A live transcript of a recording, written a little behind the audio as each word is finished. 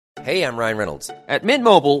Hey, I'm Ryan Reynolds. At Mint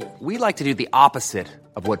Mobile, we like to do the opposite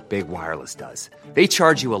of what Big Wireless does. They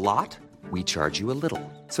charge you a lot, we charge you a little.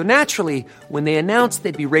 So naturally, when they announced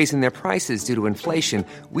they'd be raising their prices due to inflation,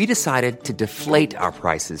 we decided to deflate our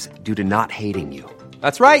prices due to not hating you.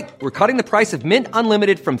 That's right. We're cutting the price of Mint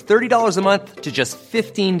Unlimited from $30 a month to just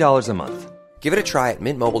 $15 a month. Give it a try at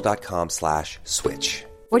mintmobile.com/switch.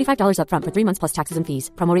 $45 up front for 3 months plus taxes and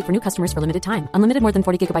fees. Promo rate for new customers for limited time. Unlimited more than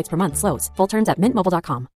 40 gigabytes per month. Slows full terms at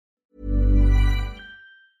mintmobile.com.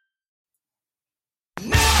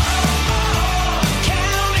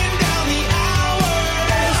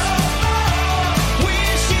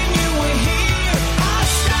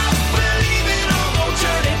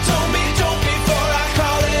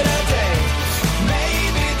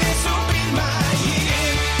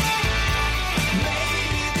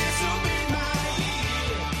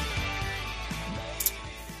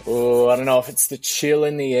 Oh, I don't know if it's the chill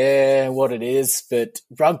in the air, what it is, but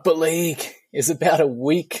rugby league is about a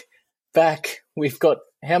week back. We've got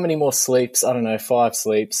how many more sleeps? I don't know, 5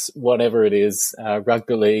 sleeps, whatever it is.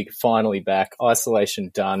 Rugby league finally back.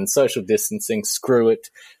 Isolation done. Social distancing, screw it.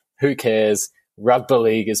 Who cares? Rugby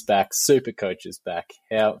league is back. Supercoach is back.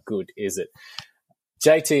 How good is it?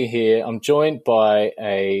 JT here. I'm joined by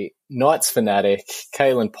a Knights fanatic,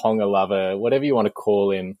 Kalen Ponga lover, whatever you want to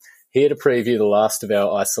call him. Here to preview the last of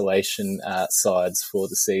our isolation sides for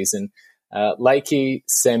the season. Lakey,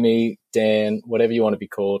 Semi, Dan, whatever you want to be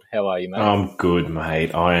called. How are you, mate? I'm good,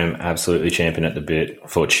 mate. I am absolutely champing at the bit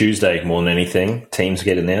for Tuesday more than anything. Teams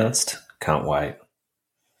get announced. Can't wait.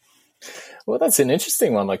 Well, that's an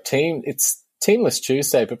interesting one. It's Teamless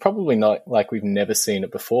Tuesday, but probably not like we've never seen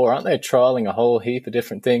it before. Aren't they trialling a whole heap of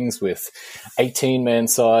different things with 18-man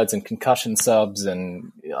sides and concussion subs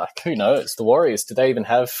and who knows? The Warriors, do they even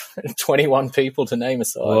have 21 people to name a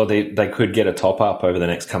side? Well, they could get a top-up over the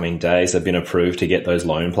next coming days. They've been approved to get those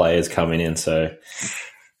loan players coming in, so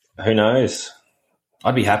who knows?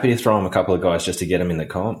 I'd be happy to throw them a couple of guys just to get them in the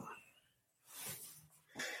comp.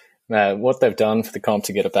 What they've done for the comp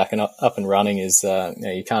to get it back and up and running is,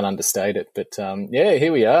 you can't understate it. But,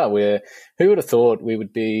 here we are. Who would have thought we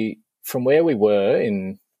would be from where we were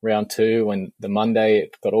in round 2 when the Monday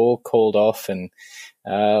it got all called off and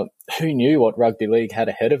who knew what rugby league had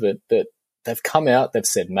ahead of it. But they've come out, they've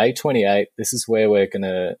said May 28th, this is where we're going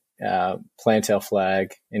to plant our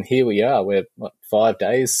flag. And here we are. We're 5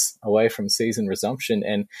 days away from season resumption.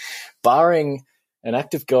 And barring an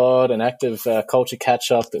act of God, an act of culture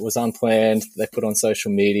catch-up that was unplanned, they put on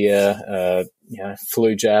social media,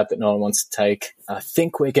 flu jab that no one wants to take. I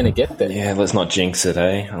think we're going to get there. Yeah, let's not jinx it,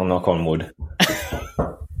 eh? I'll knock on wood.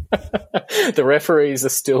 The referees are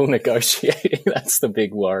still negotiating. That's the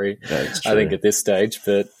big worry, I think, at this stage.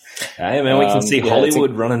 But hey, man, we can see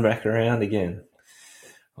Hollywood running back around again.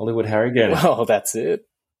 Hollywood Harrigan. Well, that's it.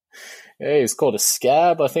 Yeah, he's called a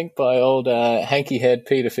scab, I think, by old hanky head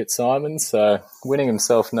Peter Fitzsimons. So winning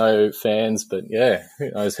himself no fans, but yeah,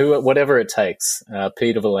 who knows? Whatever it takes.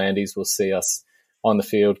 Peter Volandis will see us on the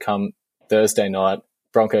field come Thursday night.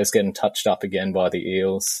 Broncos getting touched up again by the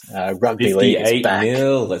Eels. Rugby league is back.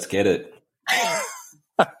 58-0, let's get it.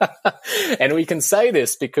 And we can say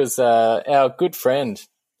this because our good friend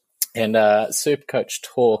and Supercoach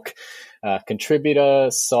Talk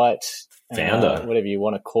contributor, site, founder, whatever you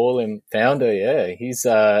want to call him, founder, yeah. He's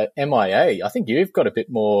MIA. I think you've got a bit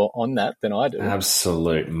more on that than I do.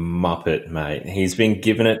 Absolute muppet, mate. He's been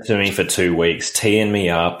giving it to me for 2 weeks, teeing me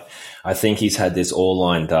up. I think he's had this all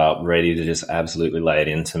lined up, ready to just absolutely lay it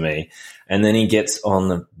into me. And then he gets on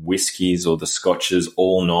the whiskies or the scotches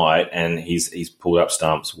all night, and he's pulled up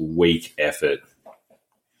stumps. Weak effort.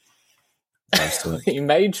 He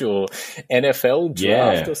made your NFL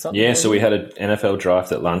draft or something? Yeah, so we had an NFL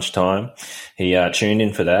draft at lunchtime. He tuned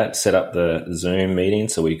in for that, set up the Zoom meeting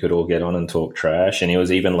so we could all get on and talk trash, and he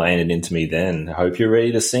was even laying it into me then. I hope you're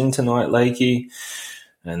ready to sing tonight, Lakey.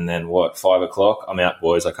 And then 5 o'clock? I'm out,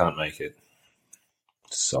 boys. I can't make it.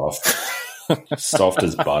 Soft. Soft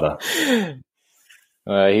as butter.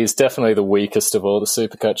 He's definitely the weakest of all the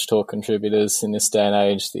Supercoach Talk contributors in this day and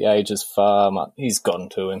age. The age is far, he's gotten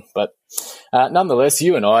to him. But nonetheless,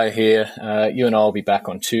 you and I are here. You and I will be back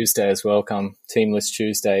on Tuesday as well. Come Teamless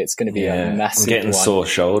Tuesday. It's going to be a massive I'm getting one. Sore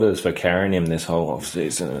shoulders for carrying him this whole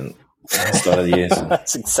off-season and start of the year.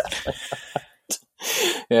 That's exactly right.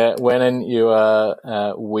 Yeah, when you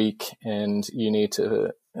are weak and you need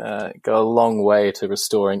to go a long way to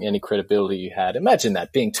restoring any credibility you had. Imagine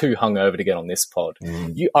that, being too hungover to get on this pod.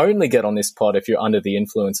 You only get on this pod if you're under the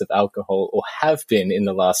influence of alcohol or have been in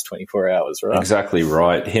the last 24 hours, right? Exactly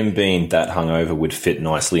right. Him being that hungover would fit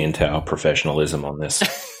nicely into our professionalism on this.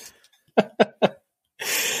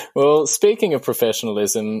 Well, speaking of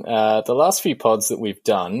professionalism, the last few pods that we've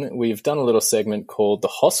done a little segment called the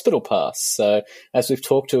Hospital Pass. So as we've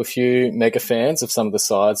talked to a few mega fans of some of the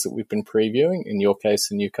sides that we've been previewing, in your case,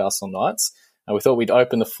 the Newcastle Knights, we thought we'd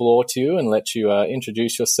open the floor to you and let you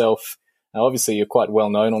introduce yourself. Obviously, you're quite well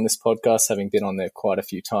known on this podcast, having been on there quite a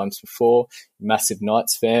few times before, massive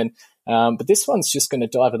Knights fan. But this one's just going to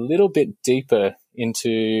dive a little bit deeper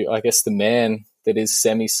into, I guess, the man that is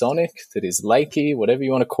Semisonic, that is Lakey, whatever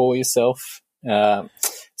you want to call yourself.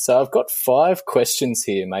 So I've got 5 questions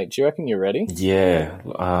here, mate. Do you reckon you're ready? Yeah,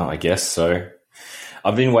 I guess so.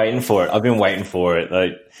 I've been waiting for it.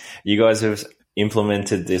 Like, you guys have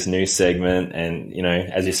implemented this new segment, and, you know,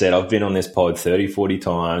 as you said, I've been on this pod 30, 40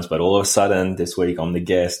 times, but all of a sudden this week I'm the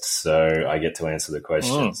guest, so I get to answer the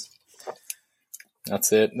questions.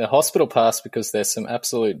 That's it. The Hospital Pass, because there's some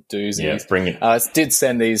absolute doozies. Yeah, bring it. I did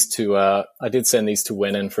send these to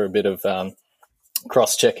Wenin for a bit of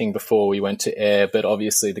cross-checking before we went to air, but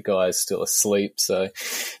obviously the guy's still asleep, so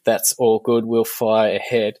that's all good. We'll fire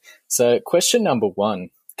ahead. So question number 1,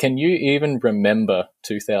 can you even remember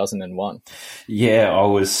 2001? Yeah, I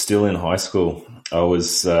was still in high school. I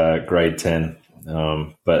was grade 10,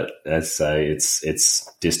 but as I say,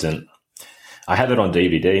 it's distant. I have it on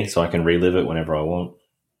DVD, so I can relive it whenever I want.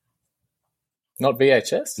 Not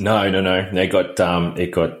VHS? No.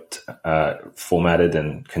 It got formatted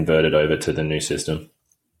and converted over to the new system.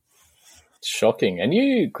 Shocking. And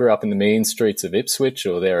you grew up in the mean streets of Ipswich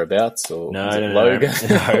or thereabouts, or Logan?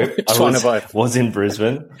 No. I was in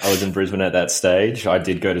Brisbane. I was in Brisbane at that stage. I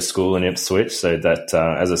did go to school in Ipswich, so that,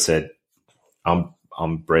 as I said, I'm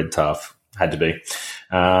bred tough. Had to be.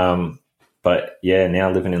 But yeah, now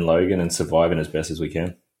living in Logan and surviving as best as we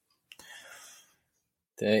can.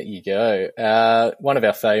 There you go. One of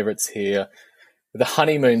our favourites here, the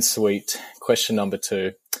honeymoon suite. Question number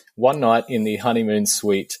 2. One night in the honeymoon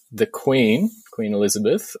suite, the Queen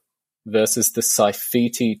Elizabeth, versus the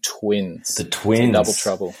Saifiti twins. The twins. In double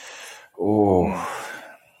trouble. Oh,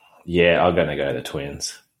 yeah, I'm going to go the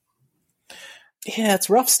twins. Yeah, it's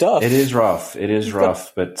rough stuff. It is rough.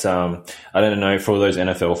 But I don't know, for all those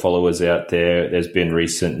NFL followers out there, there's been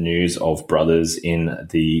recent news of brothers in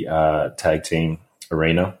the tag team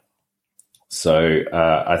arena. So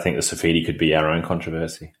I think the Safidi could be our own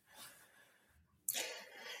controversy.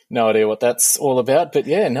 No idea what that's all about, but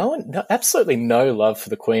yeah, absolutely no love for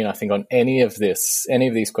the Queen, I think, on any of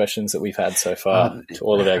these questions that we've had so far to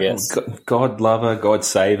all of our guests. God love her, God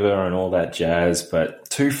save her, and all that jazz, but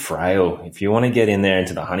too frail. If you want to get in there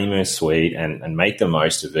into the honeymoon suite and make the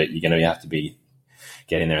most of it, you're going to have to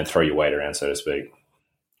get in there and throw your weight around, so to speak.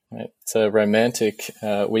 Right. It's a romantic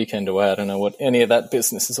weekend away. I don't know what any of that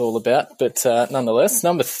business is all about, but nonetheless,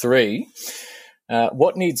 number 3.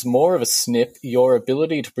 What needs more of a snip, your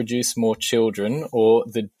ability to produce more children or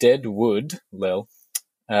the dead wood, Lel,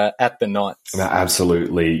 at the Knights?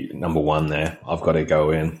 Absolutely number 1 there. I've got to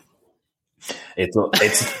go in.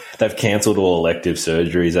 They've cancelled all elective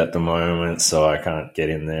surgeries at the moment, so I can't get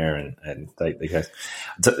in there and take the case.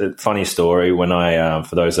 It's a funny story. When I,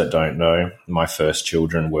 for those that don't know, my first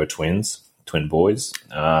children were twin boys,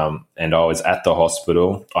 and I was at the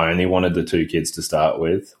hospital. I only wanted the 2 kids to start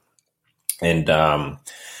with. And I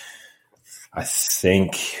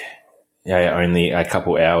think, only a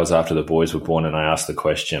couple hours after the boys were born, and I asked the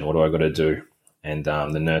question, what do I got to do? And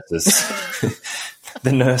the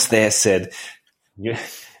nurse there said,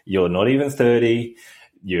 you're not even 30.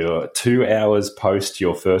 You're 2 hours post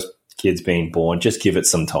your first kid's being born. Just give it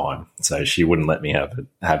some time. So she wouldn't let me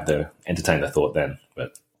entertain the thought then.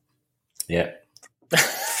 But yeah.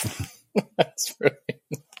 That's brilliant.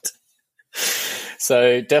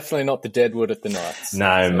 So definitely not the deadwood at the Knights.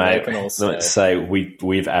 No, so mate. Let's say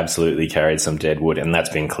we've absolutely carried some deadwood, and that's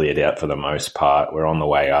been cleared out for the most part. We're on the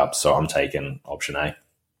way up, so I'm taking option A.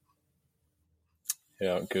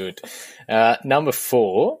 Yeah, good. Number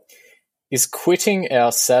 4, is quitting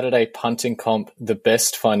our Saturday punting comp the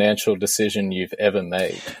best financial decision you've ever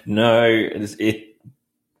made? No,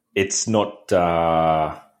 it's not.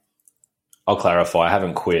 I'll clarify. I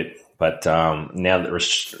haven't quit. But now that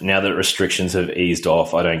restrictions have eased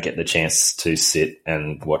off, I don't get the chance to sit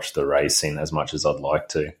and watch the racing as much as I'd like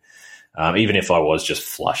to. Even if I was just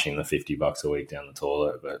flushing the $50 a week down the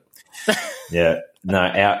toilet. But yeah, no,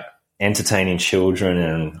 out entertaining children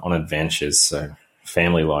and on adventures. So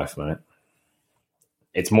family life, mate.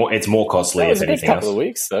 It's more costly if anything else. It was a good couple of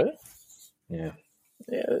weeks, though. Yeah.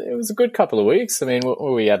 Yeah, it was a good couple of weeks. I mean,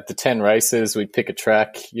 we had the 10 races. We'd pick a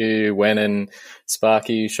track. You, Wenin,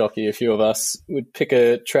 Sparky, Shocky, a few of us would pick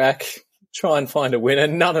a track, try and find a winner.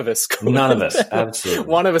 None of us could. None of us, absolutely.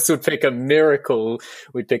 One of us would pick a miracle.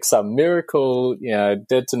 We'd pick some miracle,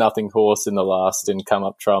 dead to nothing horse in the last and come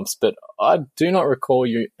up trumps. But I do not recall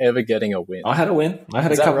you ever getting a win. I had a win. I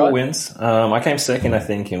had a couple of wins. I came second, I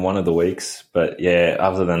think, in one of the weeks. But yeah,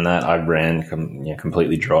 other than that, I ran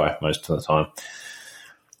completely dry most of the time.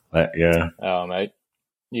 But, yeah. Oh, mate.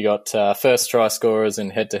 You got first try scorers and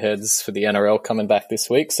head-to-heads for the NRL coming back this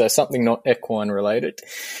week, so something not equine related.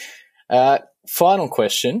 Final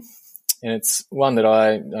question, and it's one that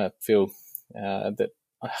I feel that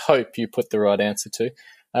I hope you put the right answer to.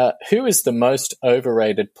 Who is the most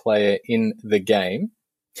overrated player in the game,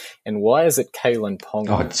 and why is it Kalen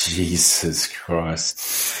Ponga? Oh, Jesus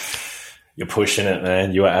Christ. You're pushing it,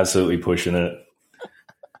 man. You are absolutely pushing it.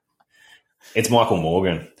 It's Michael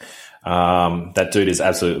Morgan. That dude is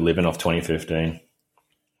absolutely living off 2015.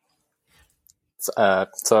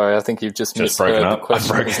 Sorry, I think you've just misheard the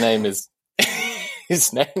question.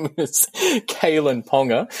 His name is Kalen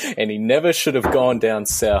Ponga, and he never should have gone down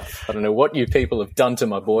south. I don't know what you people have done to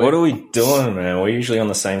my boy. What are we doing, man? We're usually on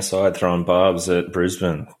the same side throwing barbs at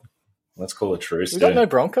Brisbane. Let's call it truce. We've got no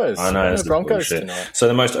Broncos. I know. No Broncos tonight. So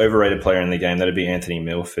the most overrated player in the game, that'd be Anthony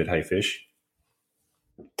Milford. Hey, Fish.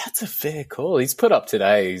 That's a fair call. He's put up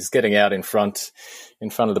today. He's getting out in front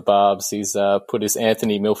of the Barbs. He's put his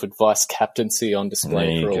Anthony Milford vice captaincy on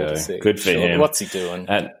display for all to see. Good for him. What's he doing?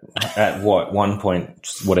 At what 1 point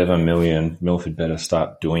whatever million, Milford better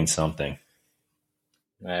start doing something.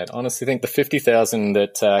 Mate, honestly, think the 50,000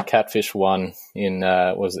 that Catfish won in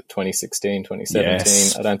was it 2016, 2017.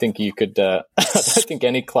 Yes. I don't think you could. I don't think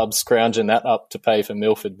any club's scrounging that up to pay for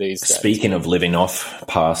Milford these days. Speaking of living off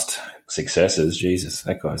past successes, Jesus,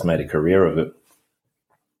 that guy's made a career of it.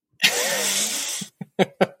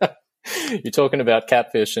 You're talking about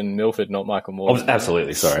Catfish and Milford, not Michael Morgan. Oh,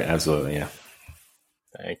 absolutely, sorry, absolutely, yeah.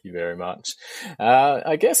 Thank you very much.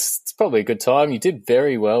 I guess it's probably a good time. You did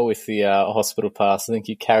very well with the hospital pass. I think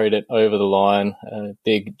you carried it over the line.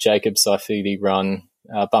 Big Jacob Saifidi run,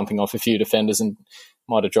 bumping off a few defenders and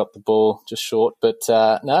might have dropped the ball just short. But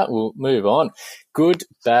we'll move on. Good,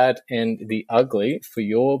 bad, and the ugly for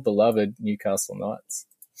your beloved Newcastle Knights.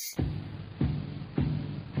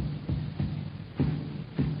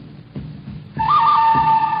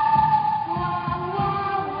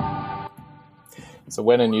 So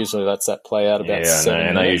when and usually lets that play out about 7 minutes.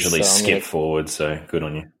 And I usually skip forward, so good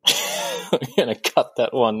on you. I'm going to cut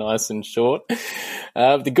that one nice and short.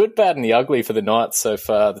 The good, bad, and the ugly for the Knights so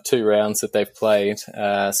far, the 2 rounds that they've played.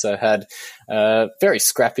 So had a very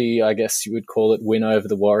scrappy, I guess you would call it, win over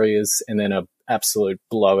the Warriors, and then an absolute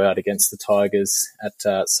blowout against the Tigers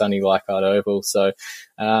at sunny Leichhardt Oval. So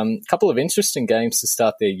a couple of interesting games to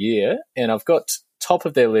start their year, and I've got top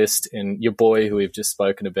of their list, and your boy who we've just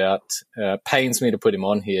spoken about, pains me to put him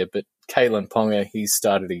on here, but Kalen Ponga, he's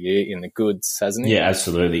started a year in the goods, hasn't he? Yeah,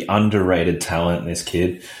 absolutely. Underrated talent, this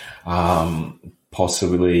kid.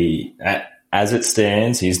 Possibly, as it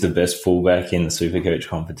stands, he's the best fullback in the Supercoach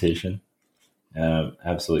competition.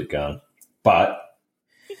 Absolute gun. But...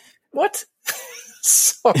 What?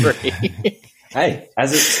 Sorry. Hey,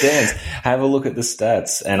 as it stands, have a look at the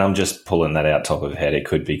stats. And I'm just pulling that out top of head. It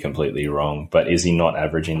could be completely wrong. But is he not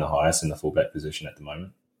averaging the highest in the fullback position at the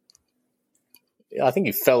moment? I think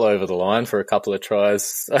he fell over the line for a couple of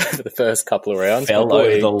tries over the first couple of rounds. Fell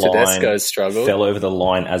over the line. Tedesco's struggled. Fell over the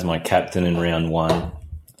line as my captain in round 1.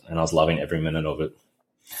 And I was loving every minute of it.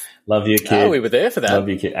 Love you, kid. Oh, we were there for that. Love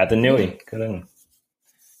you, kid. At the Newey. Good on.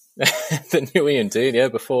 The Newey, indeed, yeah,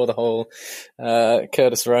 before the whole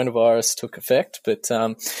Curtis coronavirus took effect. But,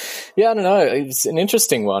 I don't know. It was an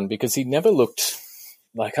interesting one because he never looked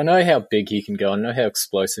like, I know how big he can go. I know how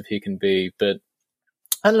explosive he can be. But,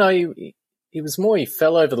 I don't know, he was more, he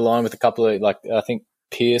fell over the line with a couple of, I think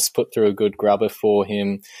Pearce put through a good grubber for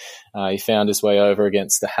him. He found his way over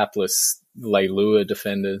against the hapless Leilua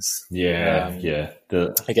defenders.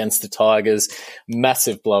 Against the Tigers.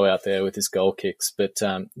 Massive blowout there with his goal kicks. But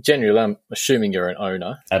generally, I'm assuming you're an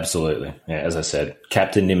owner. Absolutely. Yeah, as I said,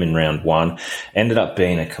 captained him in round 1. Ended up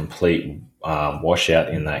being a complete washout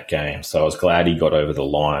in that game. So I was glad he got over the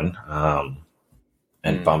line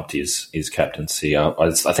and bumped his captaincy up.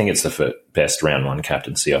 I think it's the best round 1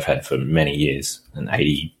 captaincy I've had for many years. An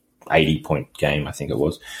 80-point game, I think it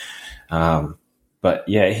was. But,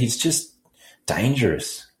 yeah, he's just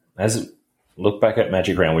dangerous. Look back at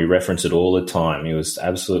Magic Round, we reference it all the time. He was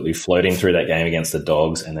absolutely floating through that game against the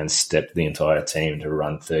Dogs and then stepped the entire team to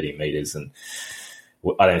run 30 metres. And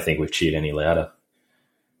I don't think we've cheered any louder.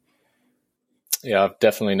 Yeah, I've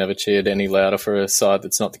definitely never cheered any louder for a side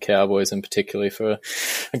that's not the Cowboys, and particularly for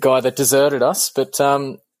a guy that deserted us. But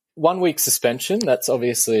 1 week suspension. That's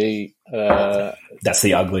obviously that's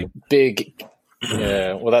the ugly big.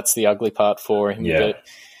 Yeah, well, that's the ugly part for him. Yeah. But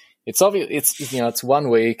it's obvious. It's 1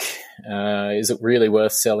 week. Is it really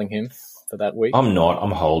worth selling him for that week? I'm not.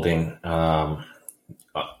 I'm holding.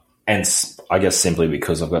 And I guess simply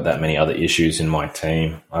because I've got that many other issues in my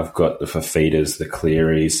team. I've got the Fafitas, the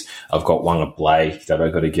Clearys. I've got one of Blake that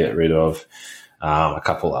I've got to get rid of. A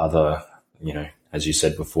couple other, as you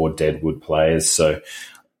said before, deadwood players. So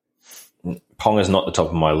Ponga's not the top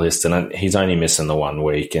of my list, and he's only missing the 1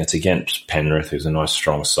 week. And it's against Penrith, who's a nice,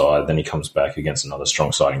 strong side. Then he comes back against another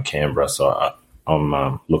strong side in Canberra. So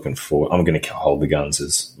I'm looking forward. I'm going to hold the guns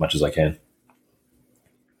as much as I can.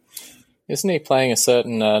 Isn't he playing a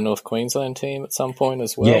certain North Queensland team at some point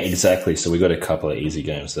as well? Yeah, exactly. So we got a couple of easy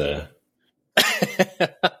games there.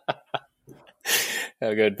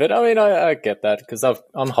 Oh, good. But, I mean, I get that because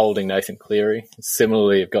I'm holding Nathan Cleary.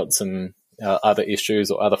 Similarly, I've got some other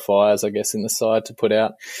issues or other fires, I guess, in the side to put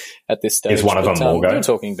out at this stage. Is one of them Morgo? You were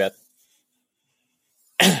talking about...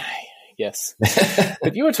 Yes.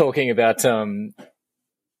 But you were talking about...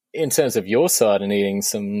 in terms of your side and needing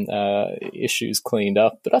some issues cleaned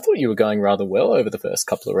up, but I thought you were going rather well over the first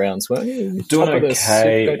couple of rounds, weren't you? Doing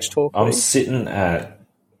okay. I'm league? sitting at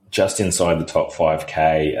just inside the top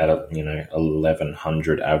 5K at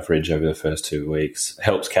 1,100 average over the first 2 weeks.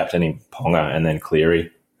 Helps captaining Ponga and then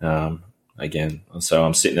Cleary again. So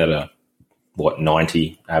I'm sitting at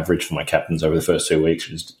 90 average for my captains over the first 2 weeks,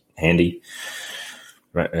 which is handy.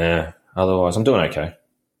 But otherwise, I'm doing okay.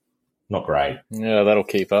 Not great. Yeah, that'll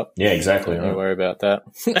keep up. Yeah, exactly. Don't worry about that.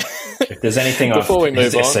 If there's anything Before we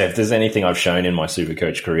move on, if there's anything I've shown in my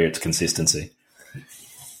Supercoach career, it's consistency.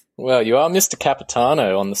 Well, you are Mr.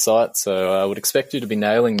 Capitano on the site, so I would expect you to be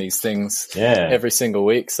nailing these things every single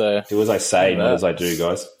week. So do as I say, not as I do,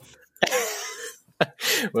 guys.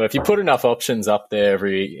 Well, if you put enough options up there,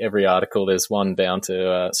 every article, there's one bound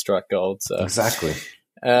to strike gold. So exactly.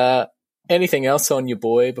 Anything else on your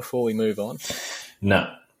boy before we move on?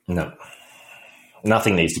 No.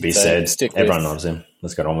 Nothing needs to be said. Everyone loves him.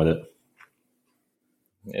 Let's get on with it.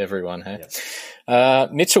 Everyone, hey?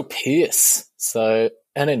 Yep. Mitchell Pearce. So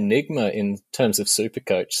an enigma in terms of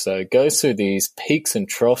Supercoach. So goes through these peaks and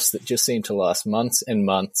troughs that just seem to last months and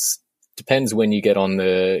months. Depends when you get on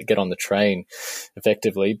the train,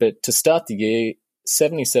 effectively. But to start the year,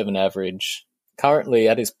 77 average. Currently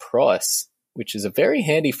at his price, which is a very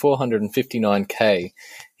handy 459k,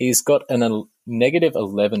 he's got a negative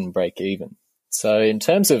 11 break even. So in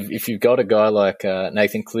terms of if you've got a guy like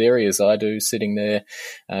Nathan Cleary, as I do, sitting there,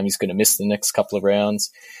 he's going to miss the next couple of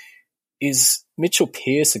rounds. Is Mitchell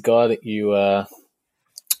Pearce a guy that you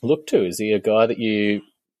look to? Is he a guy that you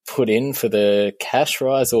put in for the cash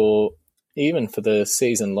rise or even for the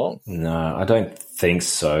season long? No, I don't think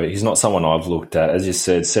so. He's not someone I've looked at. As you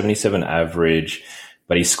said, 77 average,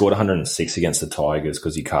 but he scored 106 against the Tigers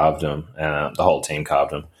because he carved them. The whole team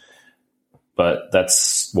carved him. But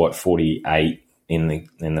that's 48 in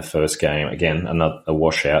the first game. Again, a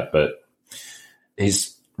washout, but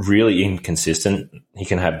he's really inconsistent. He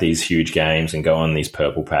can have these huge games and go on these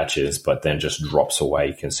purple patches, but then just drops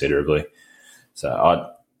away considerably.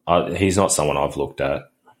 So he's not someone I've looked at.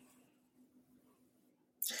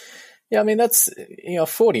 Yeah, I mean, that's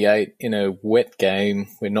 48 in a wet game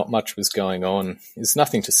where not much was going on is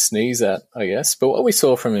nothing to sneeze at, I guess. But what we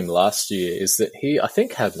saw from him last year is that he, I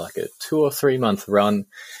think, had like a 2 or 3 month run.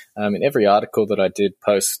 In every article that I did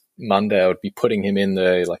post Monday, I would be putting him in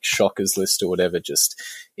the like shockers list or whatever.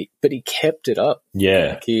 But he kept it up.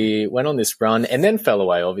 Yeah, like he went on this run and then fell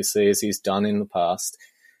away, obviously, as he's done in the past.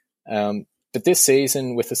 But this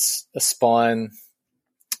season with a spine.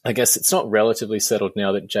 I guess it's not relatively settled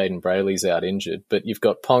now that Jaden Brayley's out injured, but you've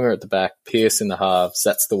got Ponga at the back, Pearce in the halves.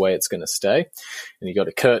 That's the way it's going to stay. And you've got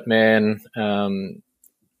a Kurt Mann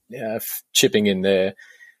chipping in there.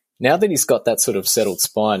 Now that he's got that sort of settled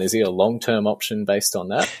spine, is he a long-term option based on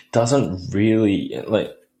that? Doesn't really,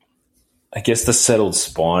 I guess the settled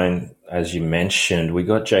spine, as you mentioned, we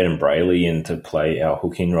got Jaden Brayley in to play our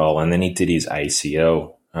hooking role, and then he did his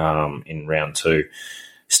ACL in round 2.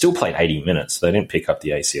 Still played 80 minutes. They didn't pick up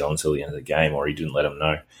the ACL until the end of the game, or he didn't let them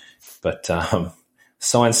know. But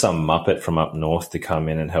signed some Muppet from up north to come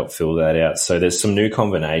in and help fill that out. So there's some new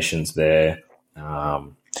combinations there.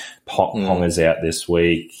 Ponga's out this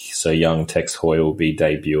week, so young Tex Hoy will be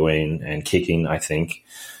debuting and kicking, I think.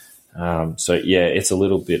 So, yeah, it's a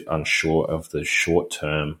little bit unsure of the short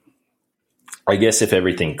term. I guess if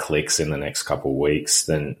everything clicks in the next couple of weeks,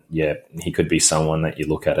 then, yeah, he could be someone that you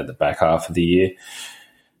look at the back half of the year.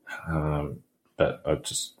 But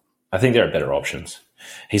I think there are better options.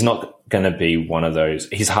 he's not going to be one of those.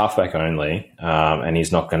 He's halfback only, and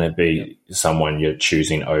he's not going to be someone you're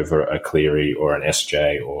choosing over a Cleary or an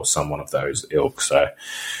SJ or someone of those ilk. So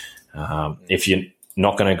if you're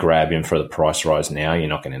not going to grab him for the price rise now, you're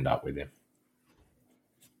not going to end up with him.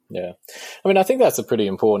 Yeah. I mean, I think that's a pretty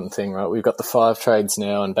important thing, right? We've got the 5 trades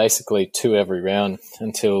now and basically 2 every round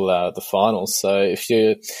until the finals. So if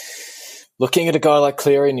you're looking at a guy like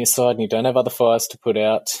Cleary in your side and you don't have other fires to put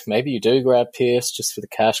out, maybe you do grab Pierce just for the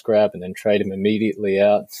cash grab and then trade him immediately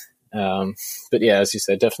out. But yeah, as you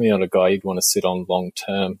said, definitely not a guy you'd want to sit on long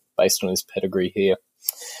term based on his pedigree here.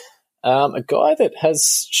 A guy that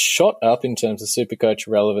has shot up in terms of Supercoach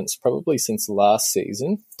relevance probably since last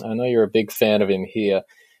season. I know you're a big fan of him here.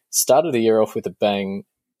 Started the year off with a bang,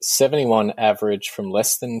 71 average from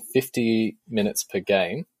less than 50 minutes per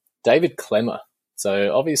game. David Klemmer.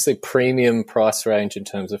 So obviously premium price range in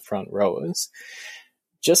terms of front rowers.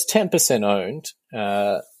 Just 10% owned.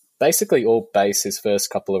 Basically all base his first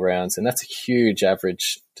couple of rounds, and that's a huge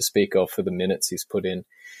average to speak of for the minutes he's put in.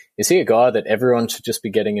 Is he a guy that everyone should just be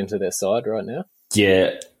getting into their side right now?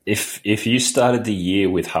 Yeah, if you started the year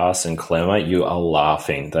with Haas and Klemmer, you are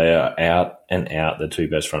laughing. They are out and out the 2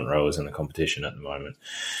 best front rowers in the competition at the moment.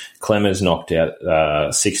 Klemmer's knocked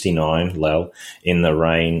out 69 Lel in the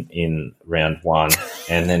rain in round 1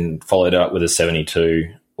 and then followed up with a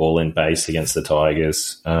 72 all in base against the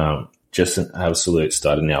Tigers. Just an absolute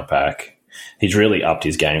stud in our pack. He's really upped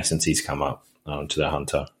his game since he's come up to the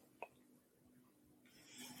Hunter.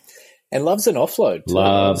 And loves an offload.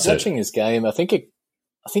 Loves it. Watching his game, I think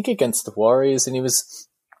against the Warriors, and he was,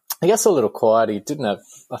 I guess, a little quiet.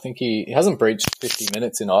 He hasn't breached 50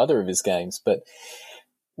 minutes in either of his games, but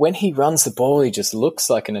when he runs the ball, he just looks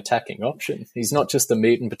like an attacking option. He's not just the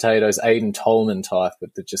meat and potatoes Aiden Tolman type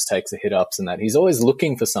that just takes the hit-ups and that. He's always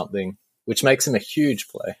looking for something, which makes him a huge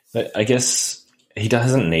play. But I guess he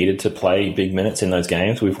hasn't needed to play big minutes in those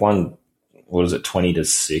games. We've won,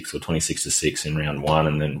 20-6 or 26-6 in round 1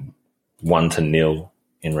 and then 1-0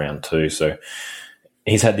 in round 2. So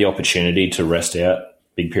he's had the opportunity to rest out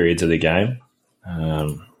big periods of the game.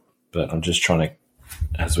 But I'm just trying to,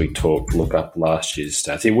 as we talk, look up last year's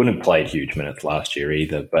stats. He wouldn't have played huge minutes last year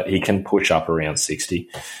either, but he can push up around 60.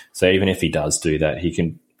 So even if he does do that, he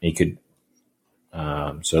could.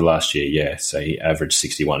 So last year, yeah, so he averaged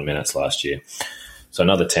 61 minutes last year. So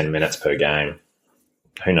another 10 minutes per game.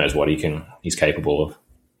 Who knows what he's capable of.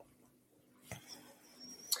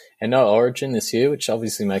 And no Origin this year, which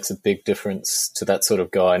obviously makes a big difference to that sort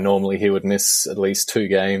of guy. Normally he would miss at least 2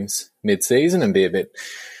 games mid-season and be a bit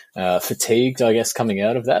fatigued, I guess, coming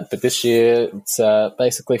out of that. But this year it's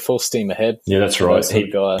basically full steam ahead. Yeah, that's right.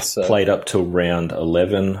 He played up till round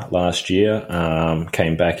 11 last year,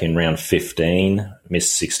 came back in round 15,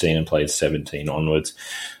 missed 16 and played 17 onwards,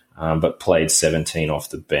 but played 17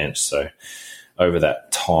 off the bench. So over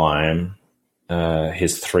that time,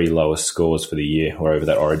 his 3 lowest scores for the year were over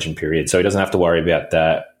that Origin period. So he doesn't have to worry about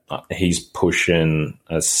that. He's pushing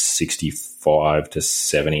a 65 to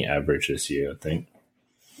 70 average this year, I think.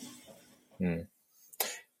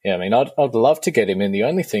 Yeah, I mean, I'd love to get him in. The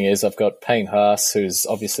only thing is I've got Payne Haas, who's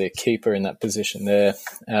obviously a keeper in that position there.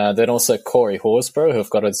 Then also Corey Horsburgh, who I've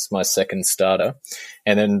got as my second starter.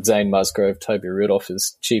 And then Zane Musgrove, Toby Rudolph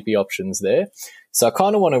as cheapie options there. So I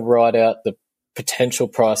kind of want to ride out the potential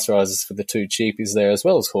price rises for the 2 cheapies there, as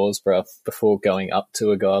well as Horsburgh, before going up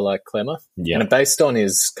to a guy like Klemmer. Yeah. And based on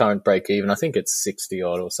his current break even, I think it's 60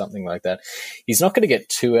 odd or something like that. He's not going to get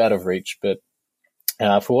too out of reach, but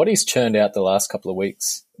for what he's churned out the last couple of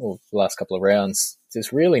weeks or the last couple of rounds,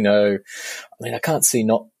 there's really I can't see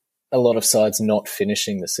not a lot of sides not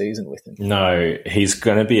finishing the season with him. No, he's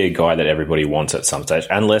going to be a guy that everybody wants at some stage,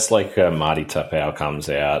 unless Marty Tapau comes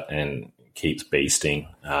out and keeps beasting,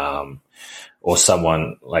 or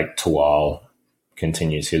someone like Tual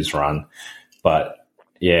continues his run. But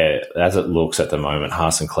yeah, as it looks at the moment,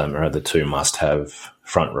 Haas and Klemmer are the 2 must-have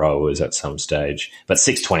front rowers at some stage. But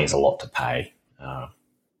 620 is a lot to pay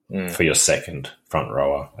for your second front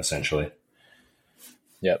rower, essentially.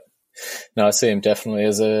 Yep. No, I see him definitely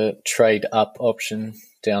as a trade-up option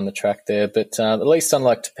down the track there. But at least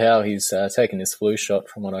unlike Tapau, he's taken his flu shot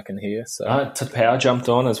from what I can hear. So Tapau jumped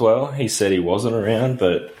on as well. He said he wasn't around,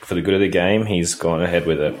 but for the good of the game, he's gone ahead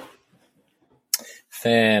with it.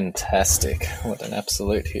 Fantastic. What an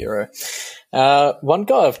absolute hero. One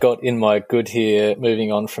guy I've got in my good here,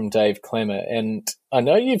 moving on from Dave Klemmer, and I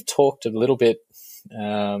know you've talked a little bit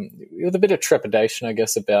with a bit of trepidation, I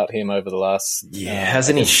guess, about him over the last... Yeah,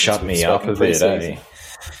 hasn't he shut me up a bit, eh?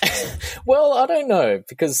 Well, I don't know,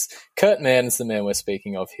 because Kurt Mann is the man we're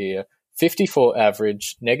speaking of here. 54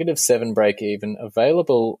 average, -7 break even,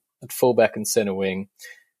 available at fullback and centre wing.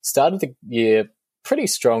 Started the year pretty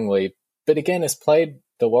strongly, but again has played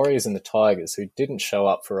the Warriors and the Tigers, who didn't show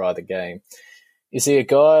up for either game. Is he a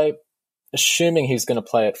guy, assuming he's going to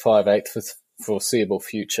play at 5'8" for foreseeable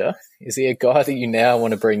future, is he a guy that you now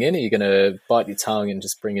want to bring in? Are you going to bite your tongue and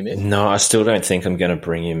just bring him in? No, I still don't think I'm going to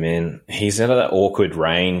bring him in. He's out of that awkward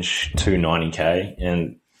range, 290k,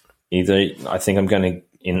 and either I think I'm going to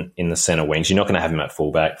in the centre wings. You're not going to have him at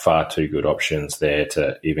fullback. Far too good options there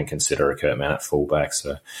to even consider a Kurt Mann at fullback.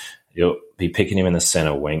 So you'll be picking him in the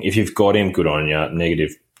centre wing. If you've got him, good on you.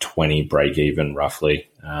 Negative 20 break even roughly.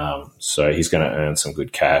 So he's going to earn some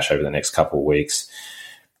good cash over the next couple of weeks.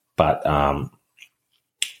 But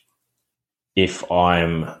if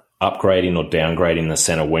I'm upgrading or downgrading the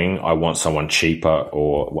centre wing, I want someone cheaper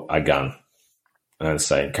or a gun. And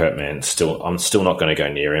say Kurt Mann, I'm still not going to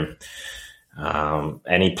go near him. And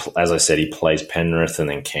as I said, he plays Penrith and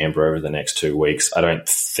then Canberra over the next 2 weeks. I don't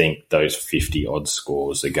think those 50-odd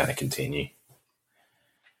scores are going to continue.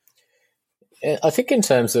 I think in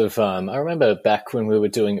terms of, I remember back when we were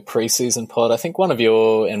doing a preseason pod, I think one of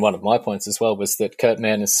your and one of my points as well was that Kurt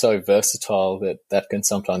Mann is so versatile that can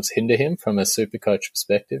sometimes hinder him from a super coach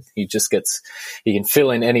perspective. He can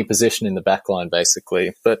fill in any position in the back line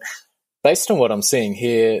basically. But based on what I'm seeing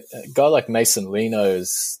here, a guy like Mason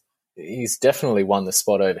Leno's, he's definitely won the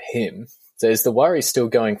spot over him. So is the worry still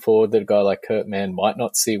going forward that a guy like Kurt Mann might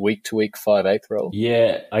not see week-to-week 5'8" role?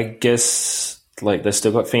 Yeah, I guess they've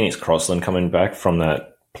still got Phoenix Crossland coming back from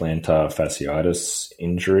that plantar fasciitis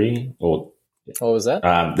injury. Or what was that?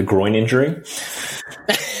 The groin injury.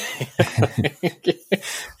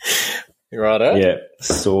 You're right, eh? Yeah,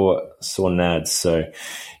 sore nads. So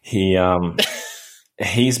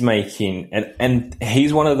he's making and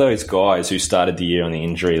he's one of those guys who started the year on the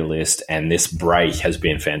injury list, and this break has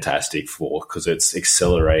been fantastic because it's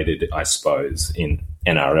accelerated, I suppose, in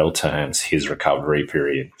NRL terms, his recovery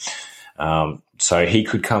period. So he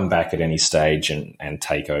could come back at any stage and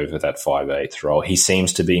take over that 5'8" role. He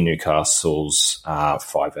seems to be Newcastle's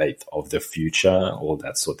 5'8" of the future, or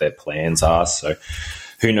that's what their plans are. So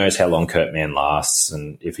who knows how long Kurt Mann lasts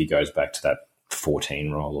and if he goes back to that 14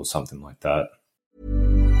 role or something like that.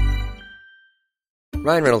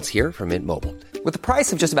 Ryan Reynolds here from Mint Mobile. With the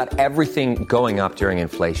price of just about everything going up during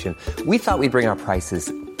inflation, we thought we'd bring our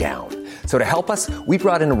prices down. So to help us, we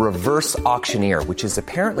brought in a reverse auctioneer, which is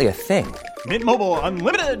apparently a thing. Mint Mobile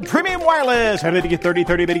Unlimited Premium Wireless. How to get 30,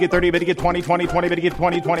 30, bit to get 30, bit to get 20, 20, 20, bit to get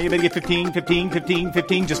 20, 20, bit to get 15, 15, 15,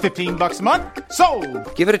 15, just $15 a month?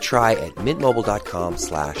 Sold! Give it a try at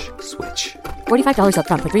mintmobile.com/switch. $45 up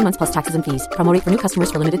front for 3 months plus taxes and fees. Promo rate for new customers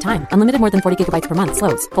for limited time. Unlimited more than 40 gigabytes per month.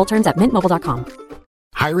 Slows full terms at mintmobile.com.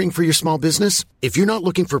 Hiring for your small business? If you're not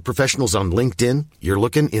looking for professionals on LinkedIn, you're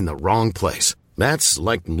looking in the wrong place. That's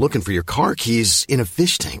like looking for your car keys in a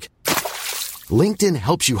fish tank. LinkedIn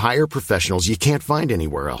helps you hire professionals you can't find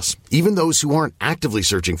anywhere else, even those who aren't actively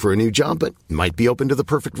searching for a new job but might be open to the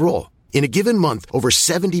perfect role. In a given month, over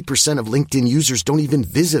 70% of LinkedIn users don't even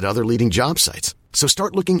visit other leading job sites. So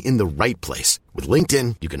start looking in the right place. With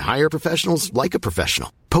LinkedIn, you can hire professionals like a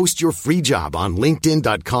professional. Post your free job on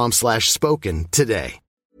linkedin.com/spoken today.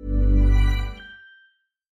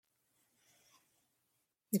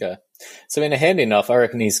 Okay. So handy enough, I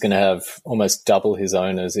reckon he's going to have almost double his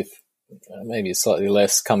owners, if maybe slightly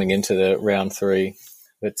less, coming into the round 3.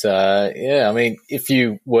 But, yeah, I mean, if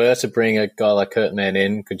you were to bring a guy like Kurt Mann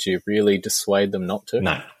in, could you really dissuade them not to?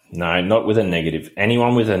 No, not with a negative.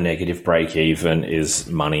 Anyone with a negative break even is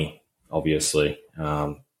money, obviously.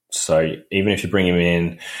 So even if you bring him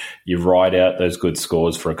in, you ride out those good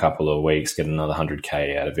scores for a couple of weeks, get another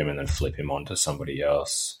 100K out of him, and then flip him on to somebody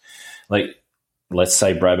else. Let's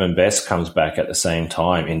say Bradman Best comes back at the same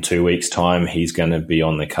time. In 2 weeks' time, he's going to be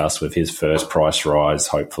on the cusp of his first price rise,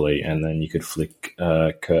 hopefully, and then you could flick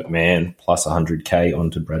Kurt Mann plus 100K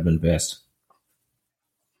onto Bradman Best.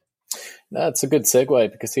 That's a good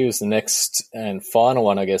segue, because he was the next and final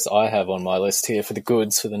one, I guess, I have on my list here for the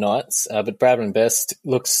goods for the Knights. But Bradman Best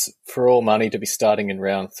looks for all money to be starting in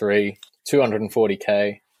round 3,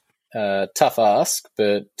 240K. Tough ask,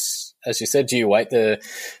 but as you said, do you wait the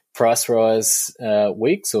price rise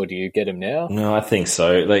weeks, or do you get him now? No, I think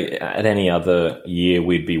so. At any other year,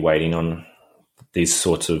 we'd be waiting on these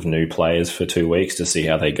sorts of new players for 2 weeks to see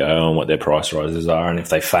how they go and what their price rises are. And if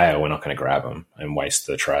they fail, we're not going to grab them and waste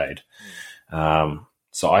the trade.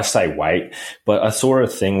 So I say wait. But I saw a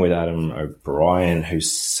thing with Adam O'Brien who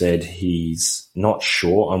said he's not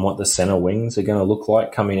sure on what the centre wings are going to look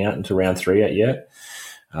like coming out into round 3 yet.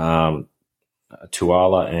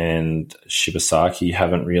 Tuala and Shibasaki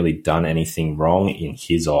haven't really done anything wrong in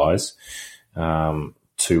his eyes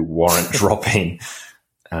to warrant dropping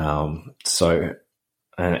And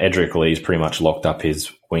Edric Lee's pretty much locked up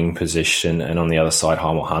his wing position, and on the other side,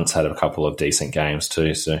 Heimel Hunt's had a couple of decent games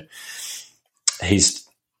too. So he's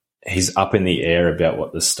up in the air about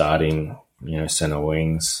what the starting centre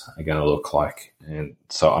wings are going to look like, and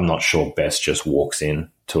so I'm not sure Best just walks in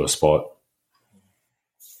to a spot.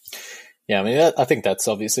 Yeah, I mean, I think that's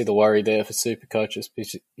obviously the worry there for super coaches,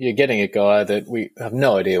 because you're getting a guy that we have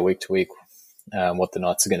no idea week to week what the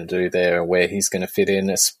Knights are going to do there and where he's going to fit in,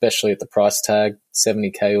 especially at the price tag,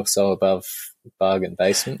 $70K or so above bargain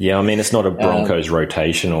basement. Yeah, I mean, it's not a Broncos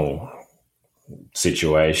rotational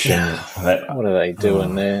situation. What are they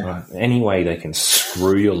doing there? Any way they can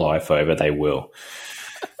screw your life over, they will.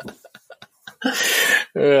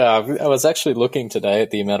 Yeah, I was actually looking today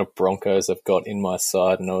at the amount of Broncos I've got in my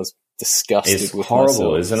side, and I was disgusted it's with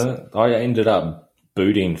horrible, myself. Isn't it? I ended up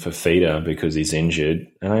booting for Fifita because he's injured,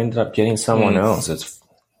 and I ended up getting someone else.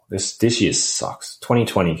 This year sucks.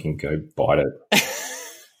 2020 can go bite it.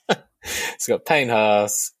 It's got Payne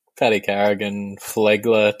Haas, Paddy Carrigan,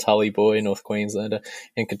 Flegler, Tully Boy, North Queenslander,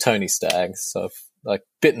 and Katoni Staggs. So I've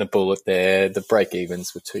bitten the bullet there. The break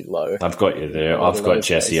evens were too low. I've got you there. I've got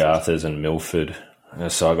Jesse Arthurs and Milford,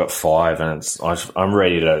 so I got 5, and I'm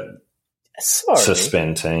ready to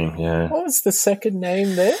suspend team. Yeah. What was the second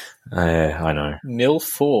name there? Yeah, I know.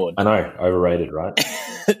 Milford. I know. Overrated, right?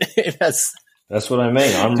 That's what I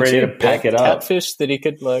mean. I'm ready to pack it up. Catfish that he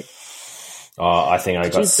could I think I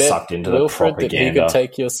got sucked into the propaganda. That he could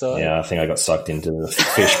take your side? Yeah, I think I got sucked into the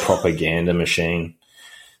fish propaganda machine.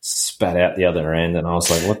 Spat out the other end, and I was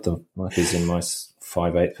like, "What the fuck is in my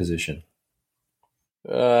 5'8" position?"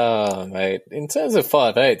 Oh, mate. In terms of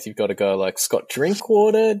 5'8", you've got to go like Scott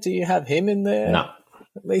Drinkwater. Do you have him in there? No.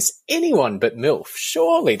 At least anyone but Milf.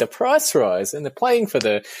 Surely the price rise, and they're playing for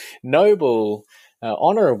the noble,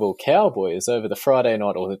 honourable Cowboys over the Friday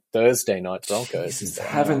night or the Thursday night Broncos. Jesus,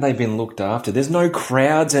 haven't they been looked after? There's no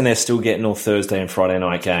crowds, and they're still getting all Thursday and Friday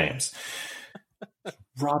night games.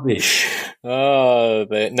 Rubbish. Oh,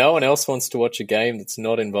 no one else wants to watch a game that's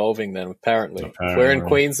not involving them, apparently. If we're in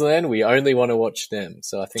Queensland, we only want to watch them.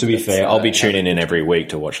 So I think, to be fair, I'll be tuning in every week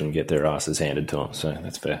to watch them get their asses handed to them, so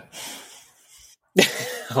that's fair.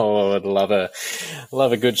 Oh, I'd love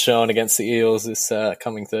a good showing against the Eels this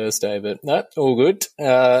coming Thursday, but no, all good.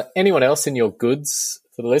 Anyone else in your goods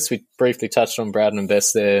for the list? We briefly touched on Bradden and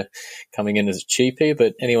Best there coming in as a cheapie,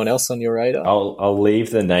 but anyone else on your radar? I'll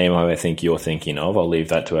leave the name I think you're thinking of. I'll leave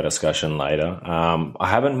that to our discussion later. I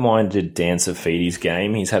haven't minded Dan Safidi's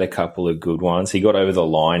game. He's had a couple of good ones. He got over the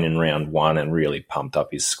line in round 1 and really pumped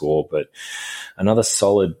up his score, but another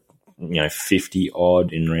solid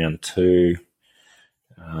 50-odd in round 2.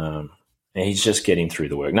 And he's just getting through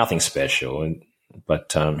the work. Nothing special,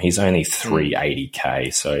 but he's only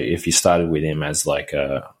 380K. So if you started with him as like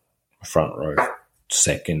a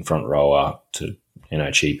second front rower to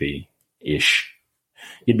cheapy-ish,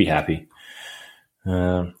 you'd be happy.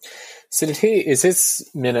 So is his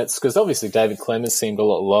minutes, because obviously David Clemens seemed a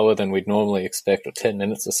lot lower than we'd normally expect, or 10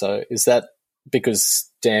 minutes or so. Is that because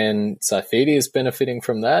Dan Saifidi is benefiting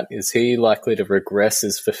from that? Is he likely to regress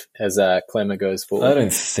as Clemmer goes forward? I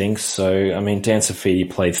don't think so. I mean, Dan Saifidi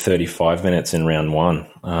played 35 minutes in round 1.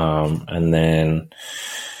 And then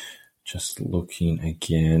just looking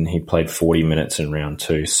again, he played 40 minutes in round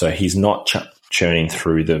 2. So he's not churning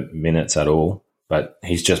through the minutes at all, but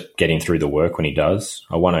he's just getting through the work when he does.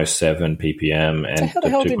 A 107 ppm and so how the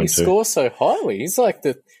hell did he score so highly? He's like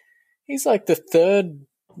the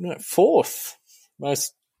fourth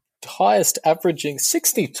most highest, averaging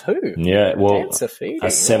 62. Yeah, well,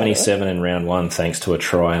 a 77 in round 1 thanks to a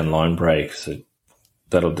try and line break. So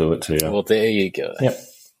that'll do it to you. Well, there you go. Yep.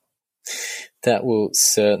 That will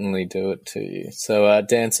certainly do it to you. So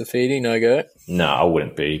Dan Saifidi, no go? No, I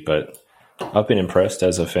wouldn't be, but I've been impressed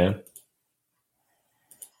as a fan.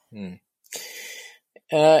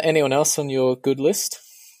 Anyone else on your good list?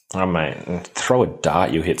 Oh, mate, throw a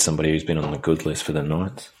dart, you hit somebody who's been on the good list for the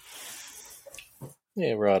Knights.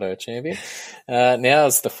 Yeah, righto, champion.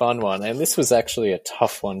 Now's the fun one, and this was actually a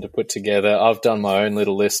tough one to put together. I've done my own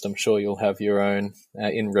little list. I'm sure you'll have your own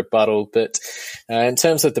in rebuttal, but in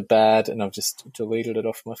terms of the bad, and I've just deleted it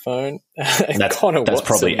off my phone. That's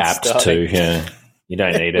probably apt too, yeah. You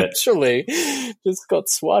don't need it. Literally just got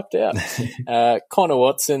swiped out. Connor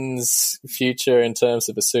Watson's future in terms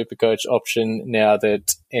of a Supercoach option now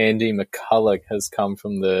that Andy McCullough has come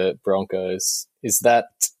from the Broncos.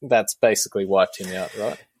 That's basically wiped him out,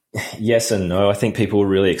 right? Yes and no. I think people were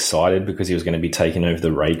really excited because he was going to be taking over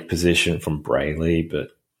the rake position from Brayley,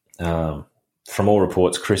 but from all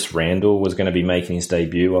reports, Chris Randall was going to be making his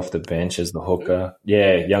debut off the bench as the hooker.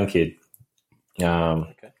 Yeah, young kid.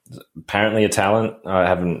 apparently a talent. I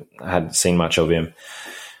haven't seen much of him.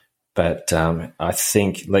 But I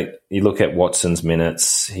think, like, you look at Watson's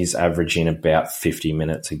minutes, he's averaging about 50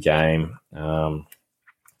 minutes a game. And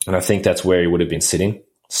I think that's where he would have been sitting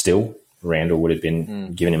still. Randall would have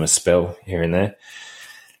been giving him a spell here and there.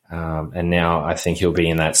 And now I think he'll be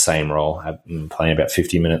in that same role, playing about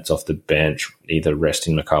 50 minutes off the bench, either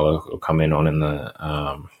resting McCullough or coming on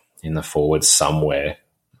in the forwards somewhere.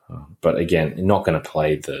 But again, not going to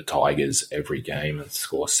play the Tigers every game and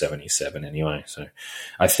score 77 anyway. So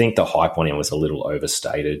I think the hype on him was a little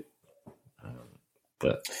overstated.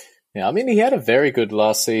 But yeah, I mean, he had a very good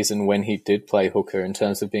last season when he did play hooker in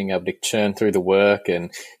terms of being able to churn through the work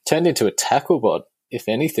and turned into a tackle bot, if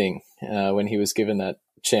anything, when he was given that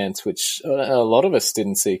chance, which a lot of us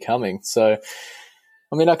didn't see coming. So,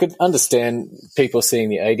 I mean, I could understand people seeing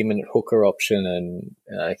the 80-minute hooker option and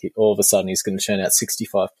all of a sudden he's going to churn out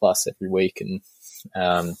 65-plus every week and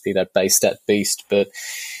be that base stat beast. But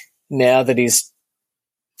now that he's,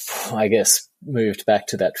 I guess, moved back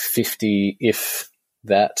to that 50, if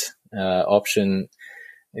that option,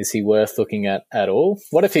 is he worth looking at all?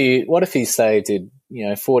 What if he say did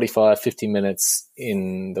 45, 50 minutes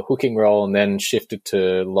in the hooking role and then shifted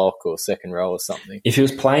to lock or second row or something? If he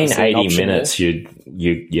was playing 80 minutes, you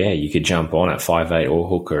could jump on at 5'8" or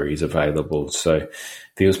hooker. He's available. So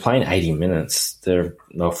if he was playing 80 minutes, there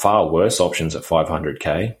are far worse options at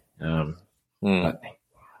 500K.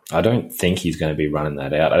 I don't think he's going to be running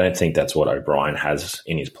that out. I don't think that's what O'Brien has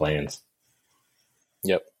in his plans.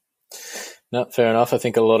 Yep. No, fair enough. I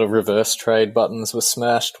think a lot of reverse trade buttons were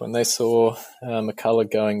smashed when they saw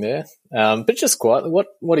McCullough going there. But just quietly,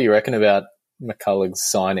 what do you reckon about McCullough's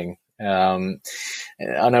signing? I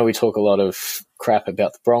know we talk a lot of crap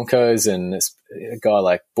about the Broncos and this, a guy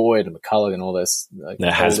like Boyd and McCullough and all this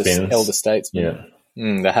elder statesmen.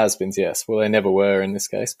 Yeah. The has-beens, yes. Well, they never were in this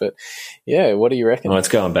case. But, yeah, what do you reckon? Well, it's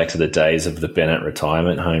going back to the days of the Bennett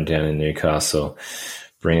retirement home down in Newcastle,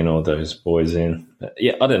 bringing all those boys in.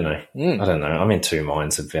 Yeah, I don't know. I don't know. I'm in two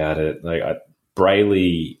minds about it.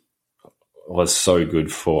 Brayley was so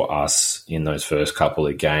good for us in those first couple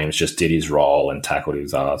of games, just did his role and tackled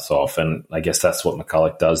his ass off. And I guess that's what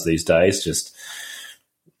McCullough does these days, just,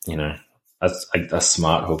 a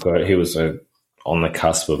smart hooker. He was on the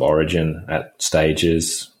cusp of origin at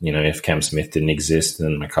stages. If Cam Smith didn't exist,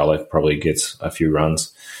 then McCullough probably gets a few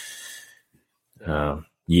runs.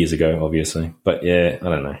 Years ago, obviously. But, yeah, I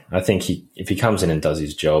don't know. I think if he comes in and does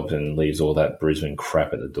his job and leaves all that Brisbane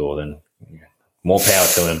crap at the door, then more power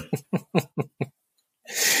to him.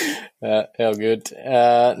 How good.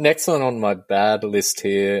 Next one on my bad list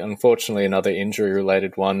here, unfortunately another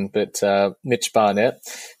injury-related one, but Mitch Barnett.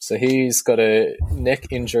 So he's got a neck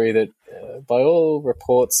injury that, by all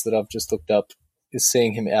reports that I've just looked up, is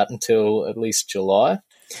seeing him out until at least July.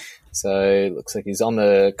 So it looks like he's on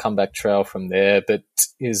the comeback trail from there, but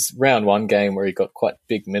his round one game where he got quite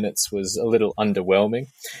big minutes was a little underwhelming.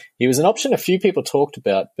 He was an option a few people talked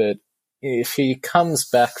about, but if he comes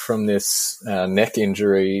back from this neck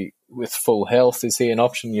injury with full health, is he an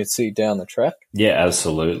option you'd see down the track? Yeah,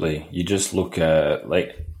 absolutely. You just look at,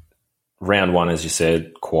 round one, as you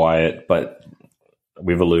said, quiet, but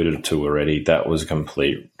we've alluded to already, that was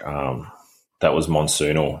complete, that was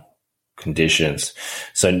monsoonal conditions.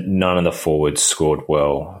 So none of the forwards scored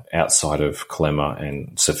well outside of Clemmer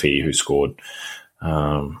and Safi, who scored.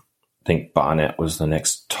 I think Barnett was the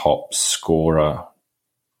next top scorer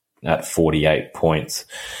at 48 points.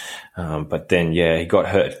 But then, he got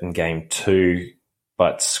hurt in game 2,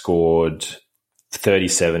 but scored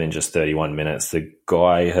 37 in just 31 minutes. The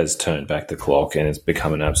guy has turned back the clock and has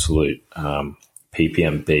become an absolute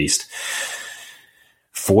PPM beast.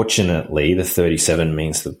 Fortunately, the 37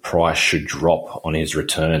 means the price should drop on his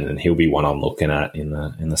return, and he'll be one I'm looking at in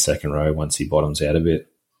the second row once he bottoms out a bit.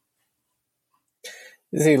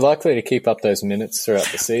 Is he likely to keep up those minutes throughout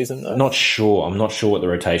the season, though? Not sure. I'm not sure what the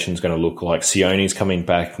rotation's going to look like. Sione's coming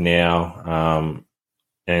back now,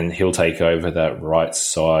 and he'll take over that right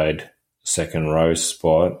side second row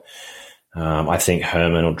spot. I think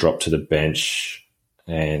Herman will drop to the bench,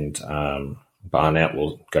 and Barnett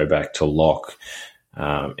will go back to lock.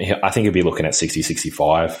 I think he'll be looking at 60,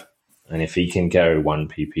 65. And if he can go 1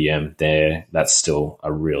 ppm there, that's still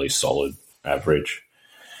a really solid average.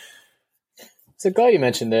 So the guy you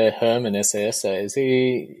mentioned there, Herman SASA, is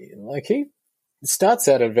he starts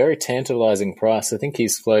out at a very tantalising price. I think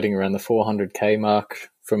he's floating around the 400K mark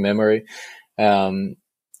from memory.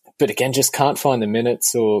 But again, just can't find the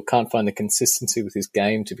minutes or can't find the consistency with his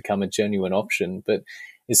game to become a genuine option. But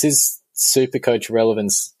is his Supercoach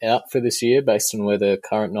relevance out for this year based on where the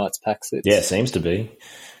current Knights pack sits? Yeah, it seems to be.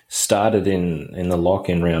 started in the lock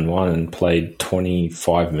in round one and played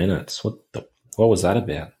 25 minutes. What was that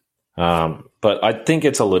about? But I think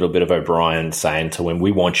it's a little bit of O'Brien saying to him,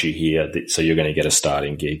 we want you here, so you're going to get a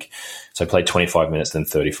starting gig. So play 25 minutes, then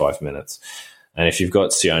 35 minutes. And if you've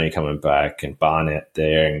got Sione coming back and Barnett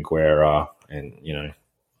there and Guerra and,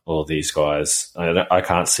 all of these guys, I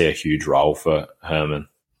can't see a huge role for Herman.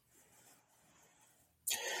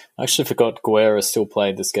 I actually forgot Guerra still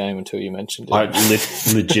played this game until you mentioned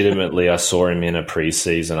it. Legitimately, I saw him in a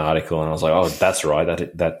preseason article and I was like, oh, that's right,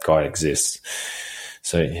 that guy exists.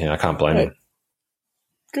 So, I can't blame him.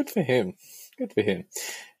 Good for him. Good for him.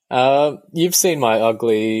 You've seen my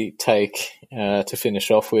ugly take to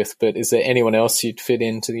finish off with, but is there anyone else you'd fit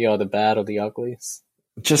into the either bad or the uglies?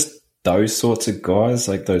 Just those sorts of guys,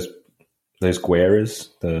 like those Guerras,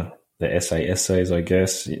 the SASAs, I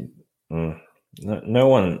guess. No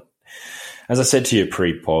one, as I said to you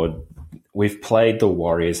pre-pod, we've played the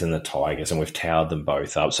Warriors and the Tigers and we've towered them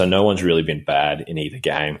both up, so no one's really been bad in either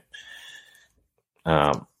game.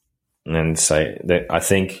 And so I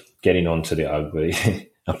think getting on to the ugly,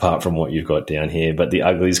 apart from what you've got down here, but the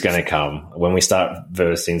ugly's going to come. When we start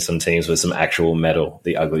versing some teams with some actual metal,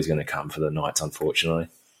 the ugly's going to come for the Knights, unfortunately.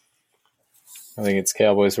 I think it's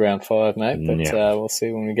Cowboys round 5, mate, but we'll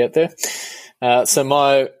see when we get there. So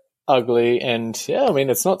my ugly, and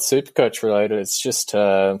it's not Supercoach related, it's just,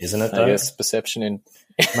 isn't it, though? I guess, perception in...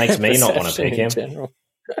 Makes me not want to pick him. General.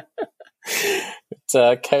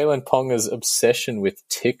 Kalen Ponga's obsession with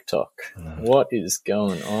TikTok. What is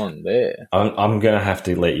going on there? I'm going to have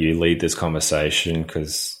to let you lead this conversation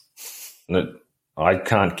because I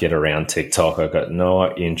can't get around TikTok. I've got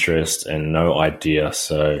no interest and no idea.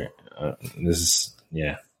 So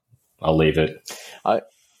I'll leave it.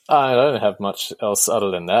 I don't have much else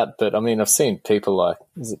other than that, but I've seen people like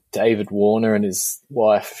David Warner and his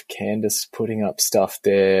wife Candace putting up stuff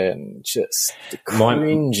there, and just the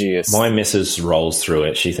cringiest. My missus rolls through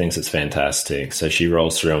it. She thinks it's fantastic, so she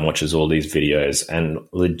rolls through and watches all these videos, and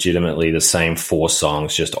legitimately the same 4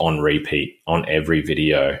 songs just on repeat on every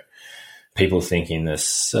video. People thinking they're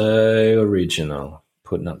so original,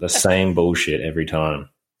 putting up the same bullshit every time.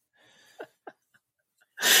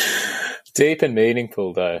 Deep and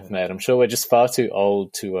meaningful, though, mate. I'm sure we're just far too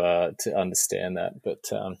old to understand that. But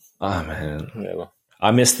oh man, whatever.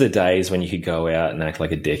 I miss the days when you could go out and act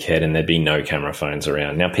like a dickhead, and there'd be no camera phones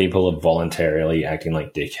around. Now people are voluntarily acting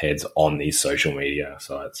like dickheads on these social media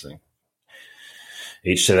sites. So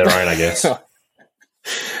each to their own, I guess.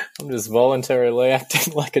 I'm just voluntarily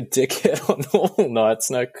acting like a dickhead on normal nights.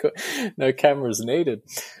 No cameras needed.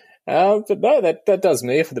 But no, that does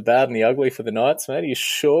me for the bad and the ugly for the Knights, mate. Are you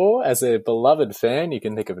sure, as a beloved fan, you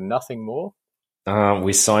can think of nothing more?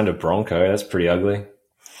 We signed a Bronco. That's pretty ugly.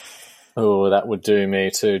 Oh, that would do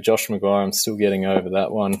me too. Josh Maguire, I'm still getting over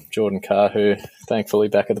that one. Jordan Kahu, thankfully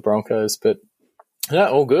back at the Broncos. But no,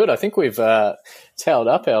 all good. I think we've towed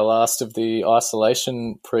up our last of the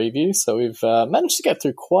isolation preview. So we've managed to get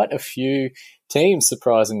through quite a few teams,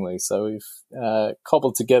 surprisingly. So we've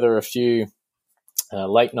cobbled together a few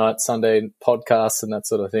late night Sunday podcasts and that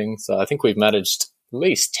sort of thing. So I think we've managed at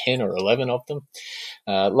least 10 or 11 of them.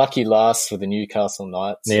 Lucky last for the Newcastle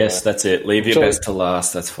Knights. Yes, that's it. Leave your best to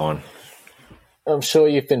last. That's fine. I'm sure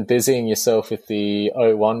you've been busying yourself with the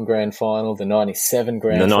 01 grand final, the 97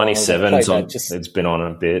 grand final. The 97's it's been on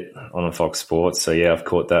a bit on Fox Sports. So, yeah, I've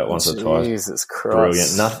caught that once or twice. Jesus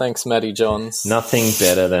Christ. Brilliant. Thanks, Matty Johns. Nothing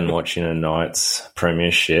better than watching a Knights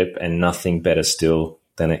premiership, and nothing better still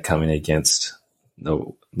than it coming against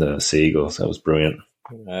the Seagulls. That was brilliant.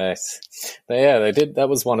 Nice. They did. That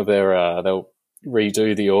was one of their, they'll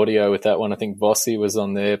redo the audio with that one. I think Vossi was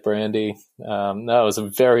on there, Brandy. No, it was a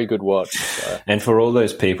very good watch. So. And for all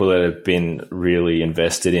those people that have been really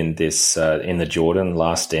invested in this, in the Jordan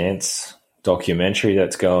Last Dance documentary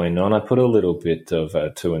that's going on, I put a little bit of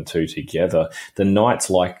 2 and 2 together. The Knights,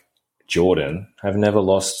 like Jordan, have never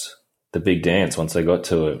lost the big dance once they got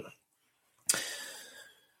to it.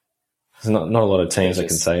 There's not a lot of teams that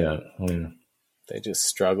can say that. Yeah. They just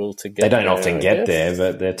struggle to get there. They don't there, often get there,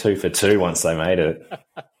 but they're 2 for 2 once they made it.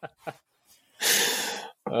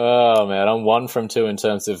 Oh, man, I'm 1 from 2 in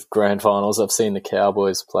terms of grand finals. I've seen the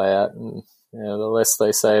Cowboys play out, and the less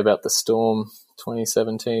they say about the Storm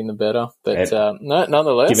 2017, the better. But no,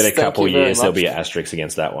 nonetheless, give it a couple of years, there'll be an asterisk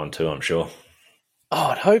against that one too, I'm sure.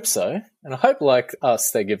 Oh, I'd hope so. And I hope, like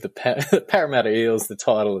us, they give the Parramatta Eels the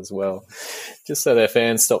title as well, just so their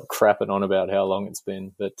fans stop crapping on about how long it's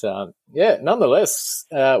been. But, nonetheless,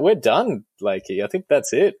 we're done, Lakey. I think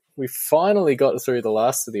that's it. We finally got through the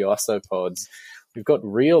last of the isopods. we've got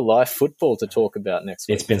real life football to talk about next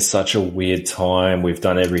week. It's been such a weird time. We've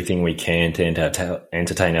done everything we can to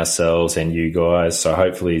entertain ourselves and you guys. So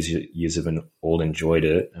hopefully you have all enjoyed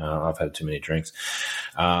it. I've had too many drinks.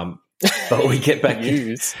 But we get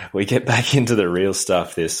back into the real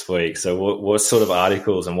stuff this week. So what sort of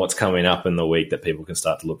articles and what's coming up in the week that people can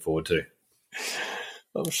start to look forward to?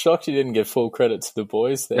 I'm shocked you didn't give full credit to the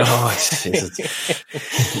boys there. Oh, Jesus.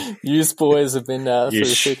 Yous boys have been through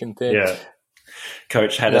thick and thin. Yeah.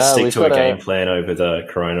 Coach had to stick to a game plan over the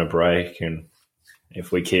Corona break, and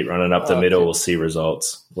if we keep running up the middle, we'll see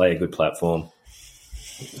results. Lay a good platform.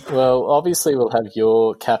 Well, obviously we'll have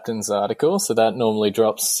your captain's article, so that normally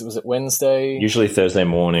drops, was it Wednesday? Usually Thursday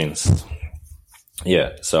mornings.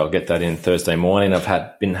 Yeah, so I'll get that in Thursday morning.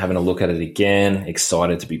 I've been having a look at it again.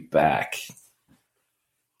 Excited to be back.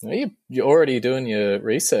 You're already doing your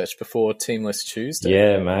research before Teamless Tuesday.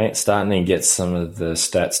 Yeah, mate. Starting to get some of the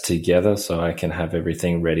stats together so I can have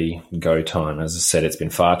everything ready, go time. As I said, it's been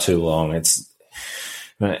far too long.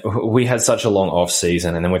 We had such a long off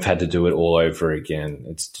season, and then we've had to do it all over again.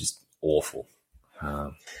 It's just awful.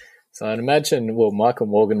 So I'd imagine, Michael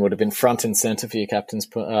Morgan would have been front and centre for your captain's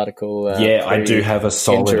article. I do have a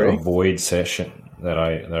solid avoid session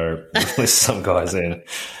that there are some guys in.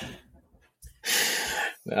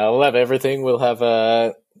 We'll have everything. We'll have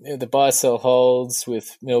the buy-sell holds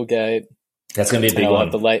with Millgate. That's going to be a big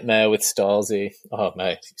one. The late mail with Stylesy. Oh,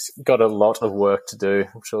 mate, he's got a lot of work to do.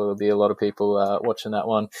 I'm sure there'll be a lot of people watching that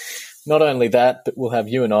one. Not only that, but we'll have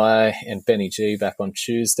you and I and Benny G back on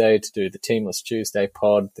Tuesday to do the Teamless Tuesday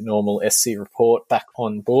pod, the normal SC report back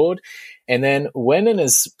on board. And then Wennon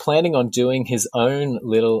is planning on doing his own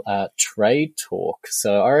little trade talk.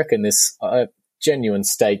 So I reckon this... genuine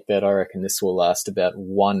stake bet, I reckon this will last about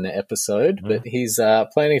one episode, but he's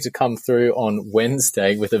planning to come through on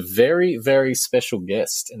Wednesday with a very, very special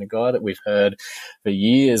guest and a guy that we've heard for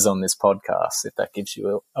years on this podcast, if that gives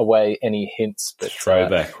you away any hints. But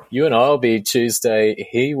throwback. You and I will be Tuesday,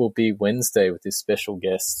 he will be Wednesday with this special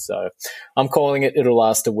guest. So I'm calling it'll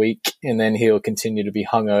last a week and then he'll continue to be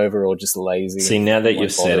hungover or just lazy. See, now that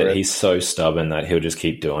you've said it, he's so stubborn that he'll just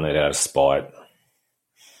keep doing it out of spite.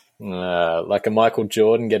 Like a Michael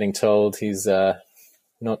Jordan getting told he's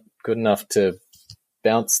not good enough to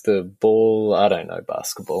bounce the ball. I don't know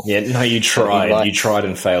basketball. Yeah, no, you tried. You tried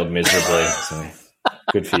and failed miserably. So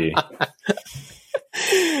good for you.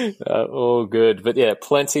 All good. But yeah,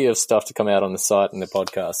 plenty of stuff to come out on the site and the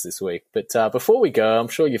podcast this week. But before we go, I'm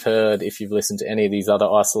sure you've heard, if you've listened to any of these other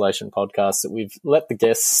isolation podcasts, that we've let the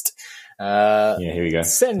guest here we go.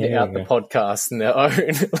 Send out the podcast in their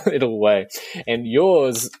own little way. And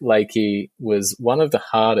yours, Lakey, was one of the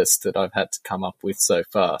hardest that I've had to come up with so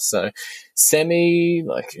far. So Lakey,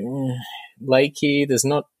 there's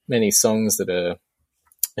not many songs that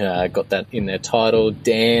are got that in their title.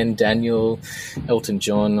 Daniel, Elton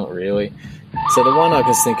John, not really. So the one I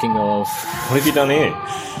was thinking of... What have you done here?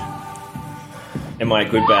 Am I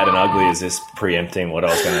good, bad, and ugly? Is this preempting what I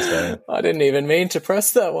was going to say? I didn't even mean to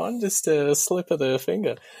press that one, just a slip of the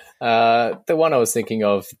finger. The one I was thinking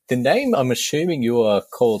of, the name I'm assuming you are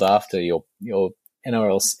called after, your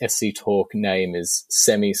NRL SC Talk name is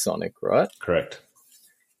Semisonic, right? Correct.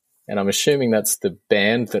 And I'm assuming that's the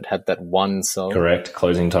band that had that one song. Correct.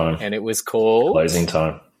 Closing Time. And it was called? Closing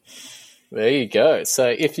Time. There you go.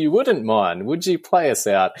 So if you wouldn't mind, would you play us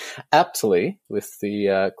out aptly with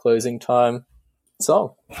the Closing Time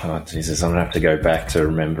song? Oh, Jesus, I'm going to have to go back to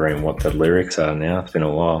remembering what the lyrics are now. It's been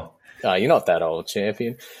a while. Oh, you're not that old,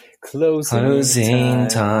 champion. Closing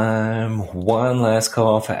time. One last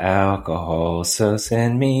call for alcohol. So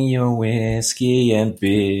send me your whiskey and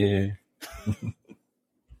beer.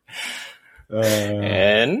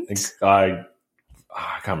 And? I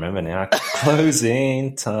can't remember now.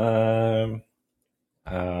 Closing time.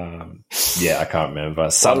 Yeah, I can't remember.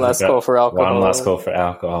 One last call for alcohol. One last call for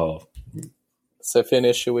alcohol. So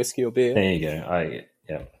finish your whiskey or beer. There you go.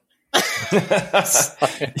 Yeah.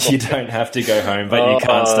 You don't have to go home, but you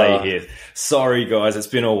can't stay here. Sorry, guys. It's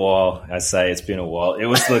been a while. I say it's been a while. It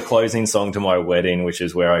was the closing song to my wedding, which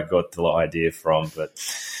is where I got the idea from. But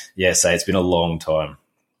yeah, it's been a long time.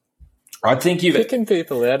 I think you've picking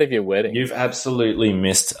people out of your wedding. You've absolutely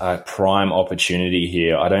missed a prime opportunity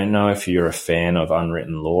here. I don't know if you're a fan of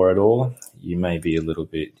Unwritten Law at all. You may be a little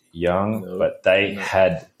bit young, but they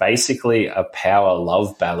had basically a power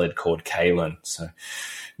love ballad called Kaylin. So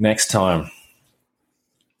next time.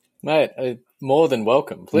 Mate, more than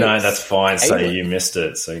welcome, please. No, that's fine. Kaylin. So you missed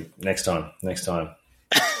it. So next time.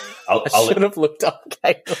 I should have looked up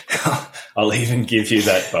Kaylin. I'll even give you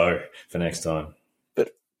that bow for next time.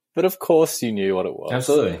 But of course you knew what it was.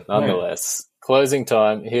 Absolutely. Nonetheless. Closing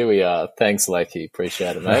time. Here we are. Thanks, Lakey.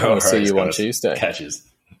 Appreciate it, mate. We'll see you on Tuesday. Catches.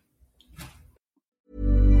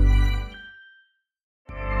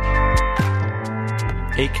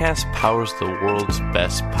 Acast powers the world's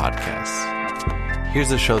best podcasts.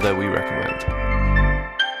 Here's a show that we recommend.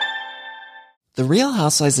 The Real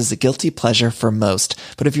Housewives is a guilty pleasure for most,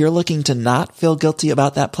 but if you're looking to not feel guilty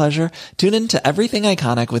about that pleasure, tune in to Everything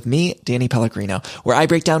Iconic with me, Danny Pellegrino, where I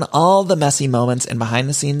break down all the messy moments and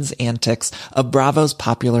behind-the-scenes antics of Bravo's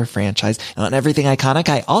popular franchise. And on Everything Iconic,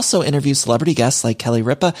 I also interview celebrity guests like Kelly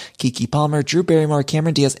Ripa, Keke Palmer, Drew Barrymore,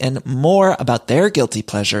 Cameron Diaz, and more about their guilty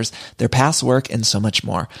pleasures, their past work, and so much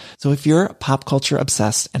more. So if you're pop culture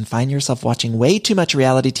obsessed and find yourself watching way too much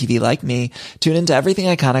reality TV like me, tune into Everything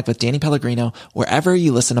Iconic with Danny Pellegrino, wherever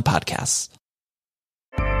you listen to podcasts.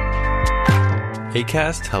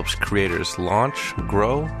 Acast helps creators launch,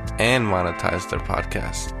 grow, and monetize their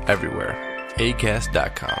podcasts everywhere.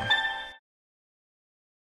 Acast.com.